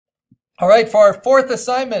All right, for our fourth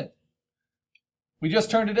assignment, we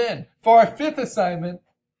just turned it in. For our fifth assignment,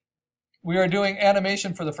 we are doing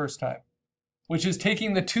animation for the first time, which is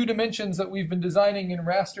taking the 2 dimensions that we've been designing in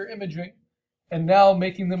raster imaging and now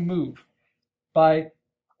making them move by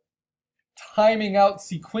timing out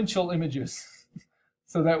sequential images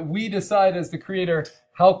so that we decide as the creator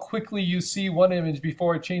how quickly you see one image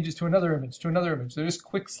before it changes to another image, to another image. They're just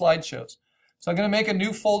quick slideshows. So I'm going to make a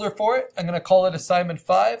new folder for it. I'm going to call it Assignment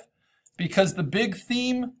 5 because the big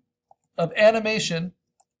theme of animation,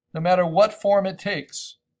 no matter what form it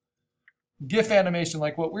takes, GIF animation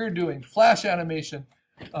like what we're doing, flash animation,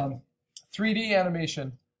 3D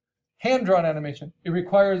animation, hand-drawn animation, it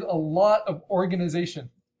requires a lot of organization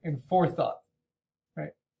and forethought.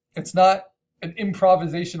 Right? It's not an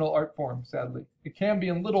improvisational art form, sadly. It can be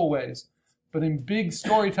in little ways, but in big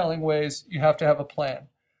storytelling ways, you have to have a plan.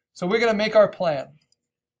 So we're going to make our plan.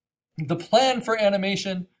 The plan for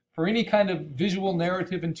animation, for any kind of visual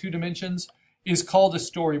narrative in 2 dimensions, is called a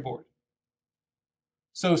storyboard.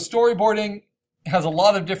 So storyboarding has a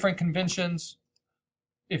lot of different conventions.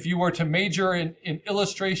 If you were to major in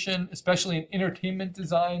illustration, especially in entertainment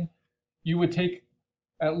design, you would take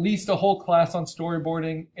at least a whole class on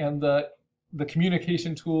storyboarding and the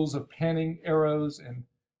communication tools of panning arrows and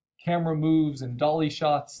camera moves and dolly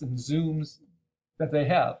shots and zooms that they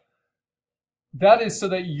have. That is so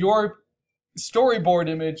that your storyboard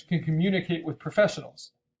image can communicate with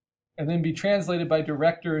professionals and then be translated by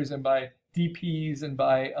directors and by DPs and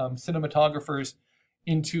by cinematographers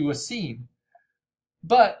into a scene.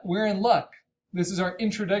 But we're in luck. This is our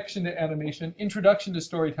introduction to animation, introduction to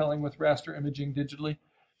storytelling with raster imaging digitally.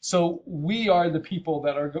 So we are the people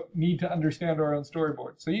that need to understand our own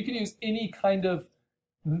storyboard. So you can use any kind of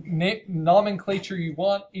nomenclature you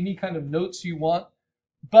want, any kind of notes you want,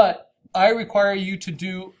 but I require you to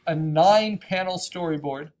do a 9-panel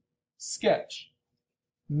storyboard sketch,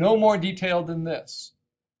 no more detailed than this,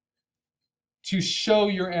 to show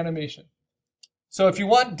your animation. So if you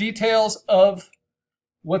want details of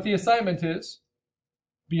what the assignment is,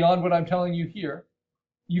 beyond what I'm telling you here,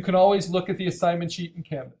 you can always look at the assignment sheet in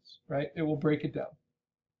Canvas, right? It will break it down.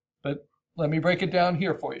 But let me break it down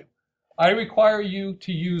here for you. I require you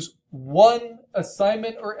to use one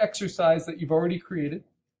assignment or exercise that you've already created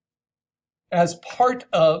as part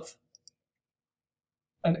of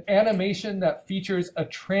an animation that features a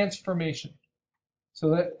transformation. So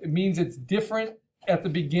that it means it's different at the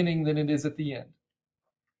beginning than it is at the end.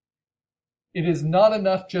 It is not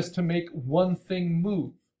enough just to make one thing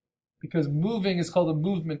move, because moving is called a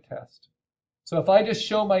movement test. So if I just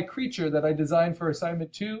show my creature that I designed for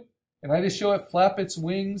assignment 2, and I just show it flap its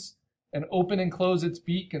wings and open and close its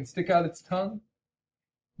beak and stick out its tongue,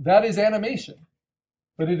 that is animation,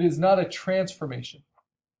 but it is not a transformation,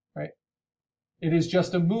 right? It is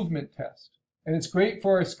just a movement test. And it's great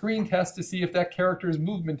for a screen test to see if that character's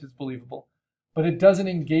movement is believable, but it doesn't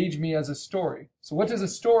engage me as a story. So what does a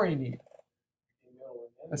story need?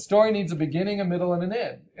 A story needs a beginning, a middle, and an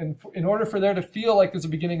end. And in order for there to feel like there's a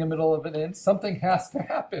beginning, a middle, and an end, something has to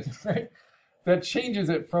happen, right? That changes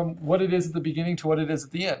it from what it is at the beginning to what it is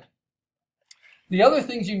at the end. The other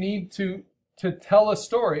things you need to tell a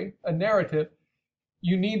story, a narrative,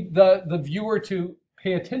 you need the viewer to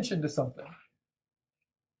pay attention to something.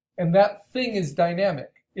 And that thing is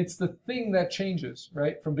dynamic. It's the thing that changes,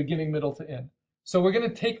 right, from beginning, middle, to end. So we're going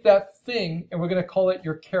to take that thing and we're going to call it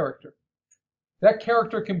your character. That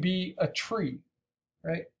character can be a tree,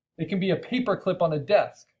 right? It can be a paperclip on a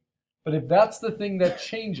desk. But if that's the thing that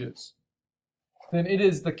changes, then it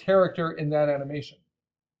is the character in that animation.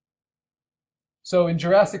 So in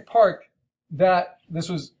Jurassic Park, this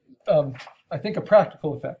was, I think, a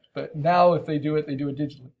practical effect. But now if they do it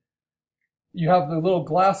digitally. You have the little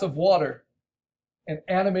glass of water, and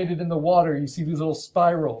animated in the water, you see these little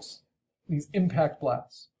spirals, these impact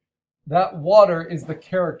blasts. That water is the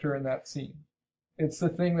character in that scene. It's the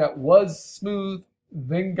thing that was smooth,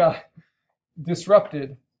 then got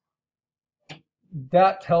disrupted.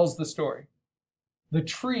 That tells the story. The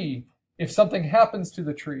tree, if something happens to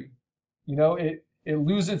the tree, it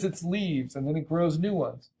loses its leaves and then it grows new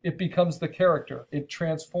ones. It becomes the character. It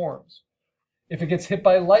transforms. If it gets hit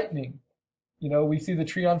by lightning, we see the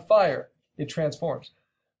tree on fire. It transforms.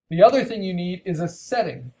 The other thing you need is a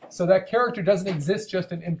setting. So that character doesn't exist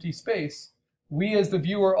just in empty space. We as the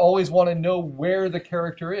viewer always want to know where the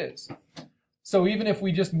character is. So even if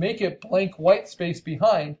we just make it blank white space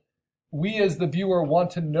behind, we as the viewer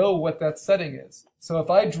want to know what that setting is. So if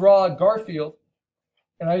I draw Garfield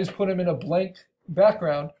and I just put him in a blank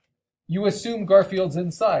background, you assume Garfield's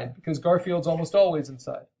inside because Garfield's almost always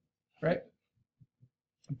inside, right?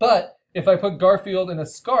 But if I put Garfield in a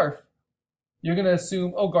scarf, you're going to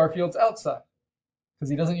assume, oh, Garfield's outside because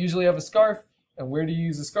he doesn't usually have a scarf. And where do you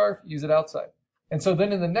use a scarf? Use it outside. And so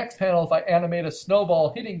then in the next panel, if I animate a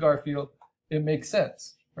snowball hitting Garfield, it makes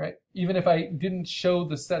sense, right? Even if I didn't show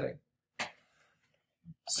the setting.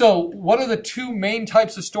 So what are the two main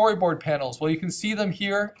types of storyboard panels? Well, you can see them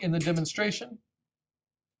here in the demonstration,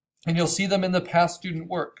 and you'll see them in the past student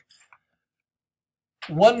work.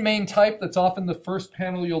 One main type that's often the first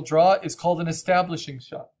panel you'll draw is called an establishing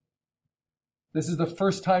shot. This is the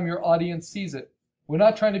first time your audience sees it. We're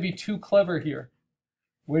not trying to be too clever here.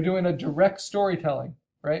 We're doing a direct storytelling,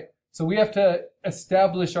 right? So we have to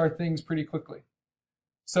establish our things pretty quickly.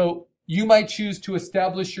 So you might choose to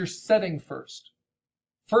establish your setting first.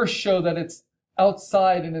 First show that it's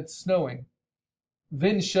outside and it's snowing.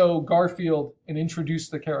 Then show Garfield and introduce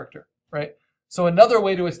the character, right? So another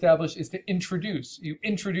way to establish is to introduce. You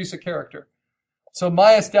introduce a character. So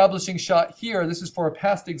my establishing shot here, this is for a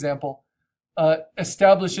past example,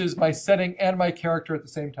 establishes my setting and my character at the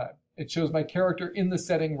same time. It shows my character in the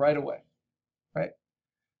setting right away, right?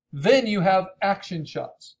 Then you have action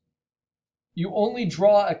shots. You only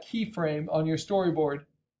draw a keyframe on your storyboard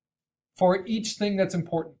for each thing that's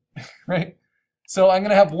important, right? So I'm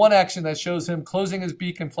going to have one action that shows him closing his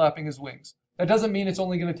beak and flapping his wings. That doesn't mean it's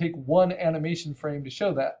only going to take one animation frame to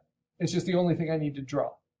show that. It's just the only thing I need to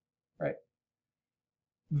draw, right?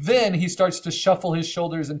 Then he starts to shuffle his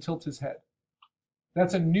shoulders and tilt his head.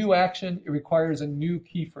 That's a new action. It requires a new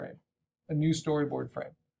keyframe, a new storyboard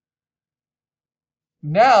frame.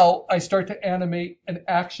 Now I start to animate an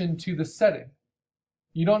action to the setting.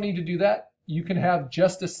 You don't need to do that. You can have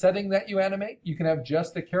just a setting that you animate. You can have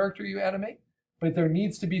just a character you animate, but there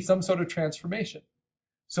needs to be some sort of transformation.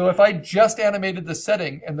 So if I just animated the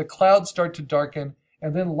setting and the clouds start to darken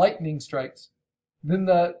and then lightning strikes, then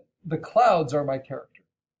the clouds are my character,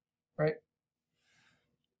 right?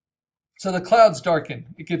 So the clouds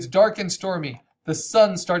darken. It gets dark and stormy. The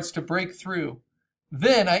sun starts to break through.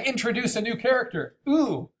 Then I introduce a new character.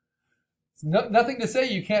 Ooh, nothing to say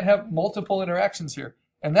you can't have multiple interactions here.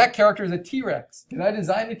 And that character is a T-Rex. Did I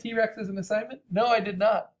design a T-Rex as an assignment? No, I did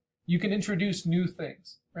not. You can introduce new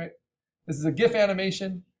things, right? This is a GIF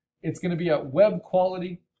animation. It's going to be at web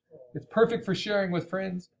quality. It's perfect for sharing with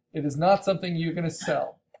friends. It is not something you're going to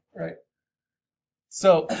sell, right?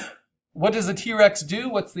 So what does the T-Rex do?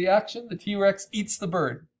 What's the action? The T-Rex eats the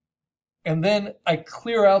bird. And then I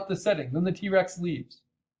clear out the setting. Then the T-Rex leaves.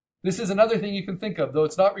 This is another thing you can think of. Though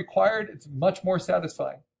it's not required, it's much more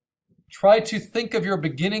satisfying. Try to think of your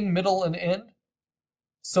beginning, middle, and end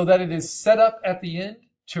so that it is set up at the end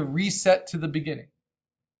to reset to the beginning.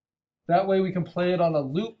 That way we can play it on a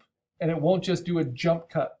loop and it won't just do a jump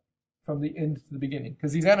cut from the end to the beginning,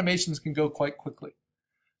 because these animations can go quite quickly.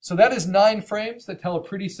 So that is 9 frames that tell a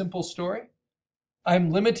pretty simple story. I'm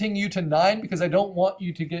limiting you to 9 because I don't want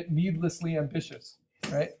you to get needlessly ambitious,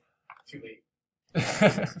 right? Too late.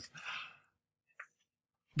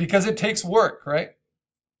 Because it takes work, right?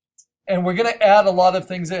 And we're going to add a lot of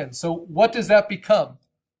things in. So what does that become?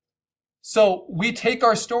 So we take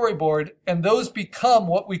our storyboard and those become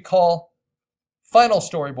what we call final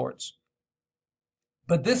storyboards.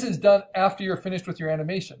 But this is done after you're finished with your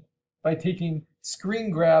animation by taking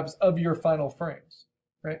screen grabs of your final frames,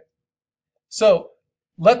 right? So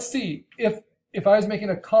let's see if I was making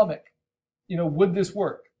a comic, would this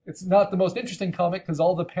work? It's not the most interesting comic because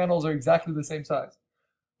all the panels are exactly the same size.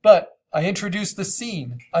 But I introduced the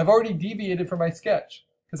scene. I've already deviated from my sketch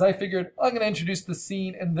because I figured I'm going to introduce the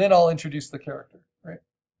scene and then I'll introduce the character, right?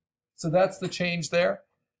 So that's the change there.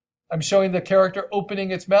 I'm showing the character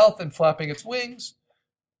opening its mouth and flapping its wings.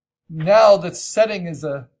 Now the setting is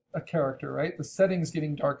a character, right? The setting's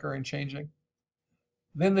getting darker and changing.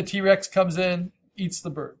 Then the T-Rex comes in, eats the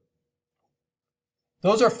bird.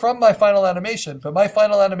 Those are from my final animation, but my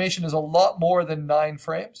final animation is a lot more than 9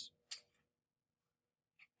 frames.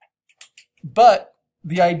 But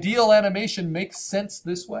the ideal animation makes sense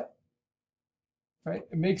this way, right?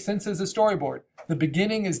 It makes sense as a storyboard. The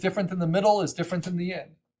beginning is different than the middle, is different than the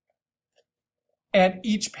end. And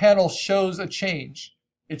each panel shows a change.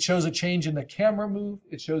 It shows a change in the camera move.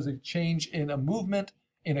 It shows a change in a movement,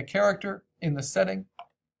 in a character, in the setting.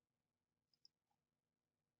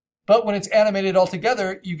 But when it's animated all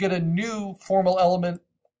together, you get a new formal element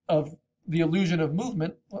of the illusion of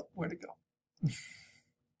movement. Where'd it go?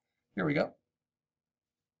 Here we go.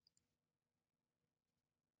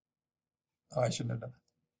 Oh, I shouldn't have done that.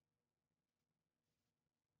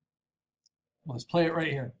 Well, let's play it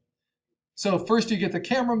right here. So first you get the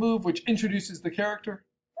camera move, which introduces the character.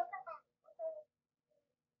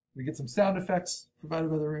 We get some sound effects provided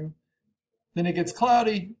by the room. Then it gets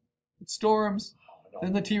cloudy, it storms,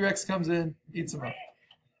 Then the T-Rex comes in, eats them up.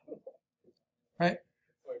 Right?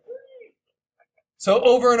 So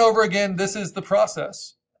over and over again, this is the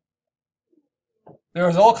process.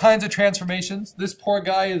 There's all kinds of transformations. This poor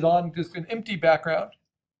guy is on just an empty background,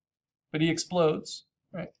 but he explodes.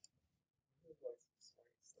 Right?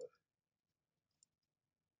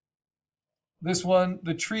 This one,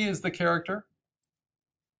 the tree is the character.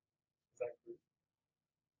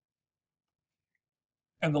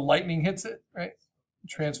 And the lightning hits it, right?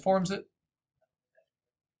 Transforms it.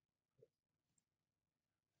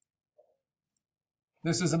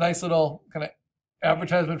 This is a nice little kind of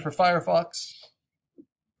advertisement for Firefox,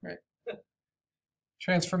 right?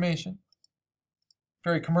 Transformation.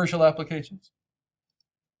 Very commercial applications.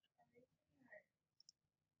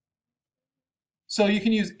 So you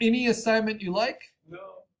can use any assignment you like,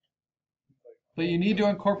 but you need to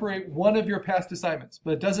incorporate one of your past assignments.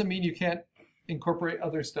 But it doesn't mean you can't incorporate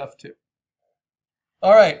other stuff too.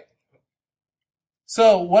 All right.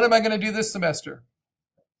 So what am I going to do this semester?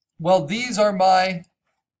 Well, these are my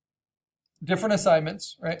different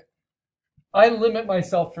assignments, right? I limit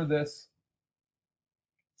myself for this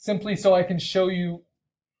simply so I can show you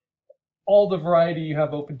all the variety you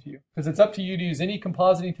have open to you. Because it's up to you to use any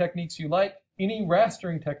compositing techniques you like, any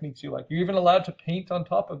rastering techniques you like. You're even allowed to paint on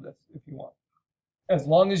top of this if you want, as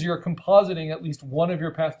long as you're compositing at least one of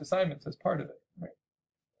your past assignments as part of it. Right?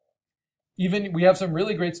 Even we have some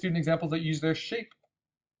really great student examples that use their shape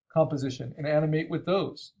composition and animate with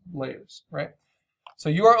those layers, right? So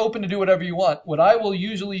you are open to do whatever you want. What I will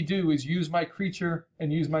usually do is use my creature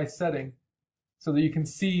and use my setting so that you can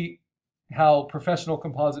see how professional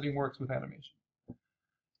compositing works with animation.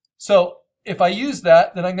 So if I use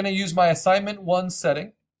that, then I'm going to use my assignment 1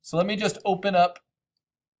 setting. So let me just open up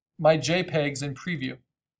my JPEGs in preview.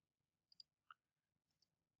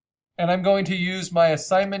 And I'm going to use my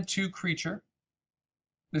assignment 2 creature.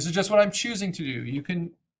 This is just what I'm choosing to do. You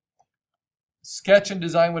can sketch and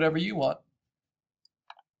design whatever you want.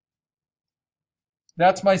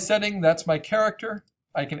 That's my setting. That's my character.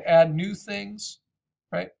 I can add new things,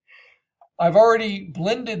 right? I've already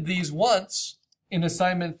blended these once in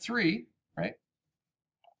assignment 3, right?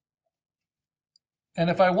 And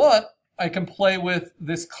if I want, I can play with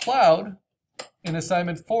this cloud in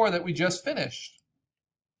assignment 4 that we just finished,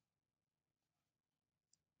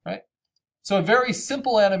 right? So a very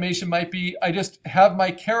simple animation might be I just have my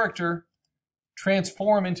character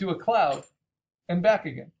transform into a cloud and back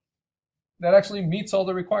again. That actually meets all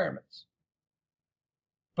the requirements.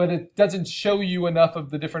 But it doesn't show you enough of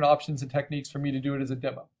the different options and techniques for me to do it as a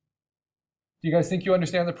demo. Do you guys think you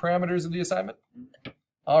understand the parameters of the assignment?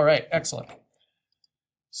 All right, excellent.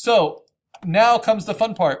 So now comes the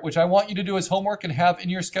fun part, which I want you to do as homework and have in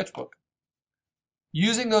your sketchbook.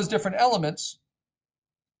 Using those different elements,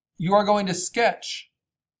 you are going to sketch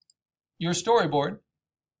your storyboard,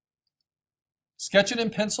 sketch it in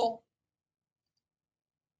pencil,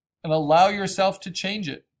 and allow yourself to change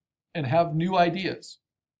it and have new ideas.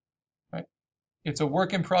 Right? It's a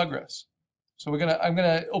work in progress. So I'm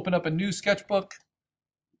gonna open up a new sketchbook.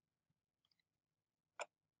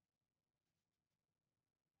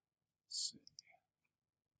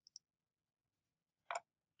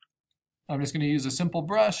 I'm just going to use a simple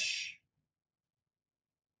brush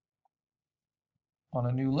on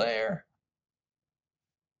a new layer.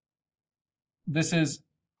 This is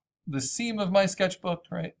the seam of my sketchbook,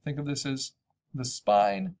 right? Think of this as the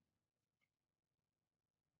spine,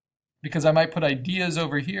 because I might put ideas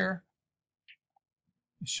over here.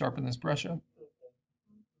 Sharpen this brush up.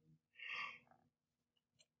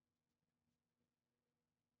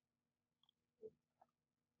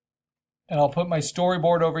 And I'll put my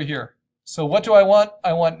storyboard over here. So what do I want?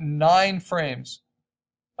 I want 9 frames.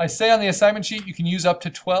 I say on the assignment sheet you can use up to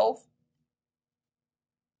 12.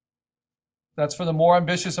 That's for the more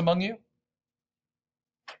ambitious among you.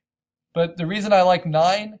 But the reason I like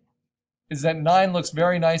 9 is that 9 looks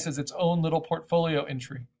very nice as its own little portfolio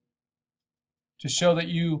entry, to show that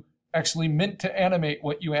you actually meant to animate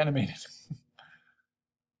what you animated,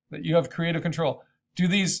 that you have creative control. Do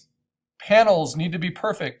these panels need to be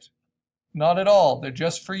perfect? Not at all. They're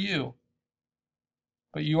just for you.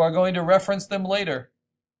 But you are going to reference them later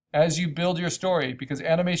as you build your story, because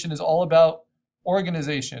animation is all about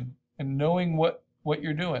organization and knowing what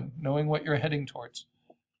you're doing, knowing what you're heading towards,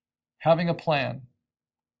 having a plan.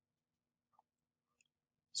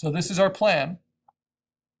 So this is our plan.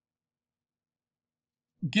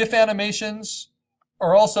 GIF animations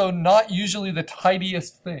are also not usually the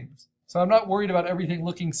tidiest things. So I'm not worried about everything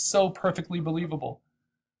looking so perfectly believable.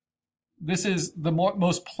 This is the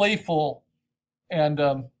most playful and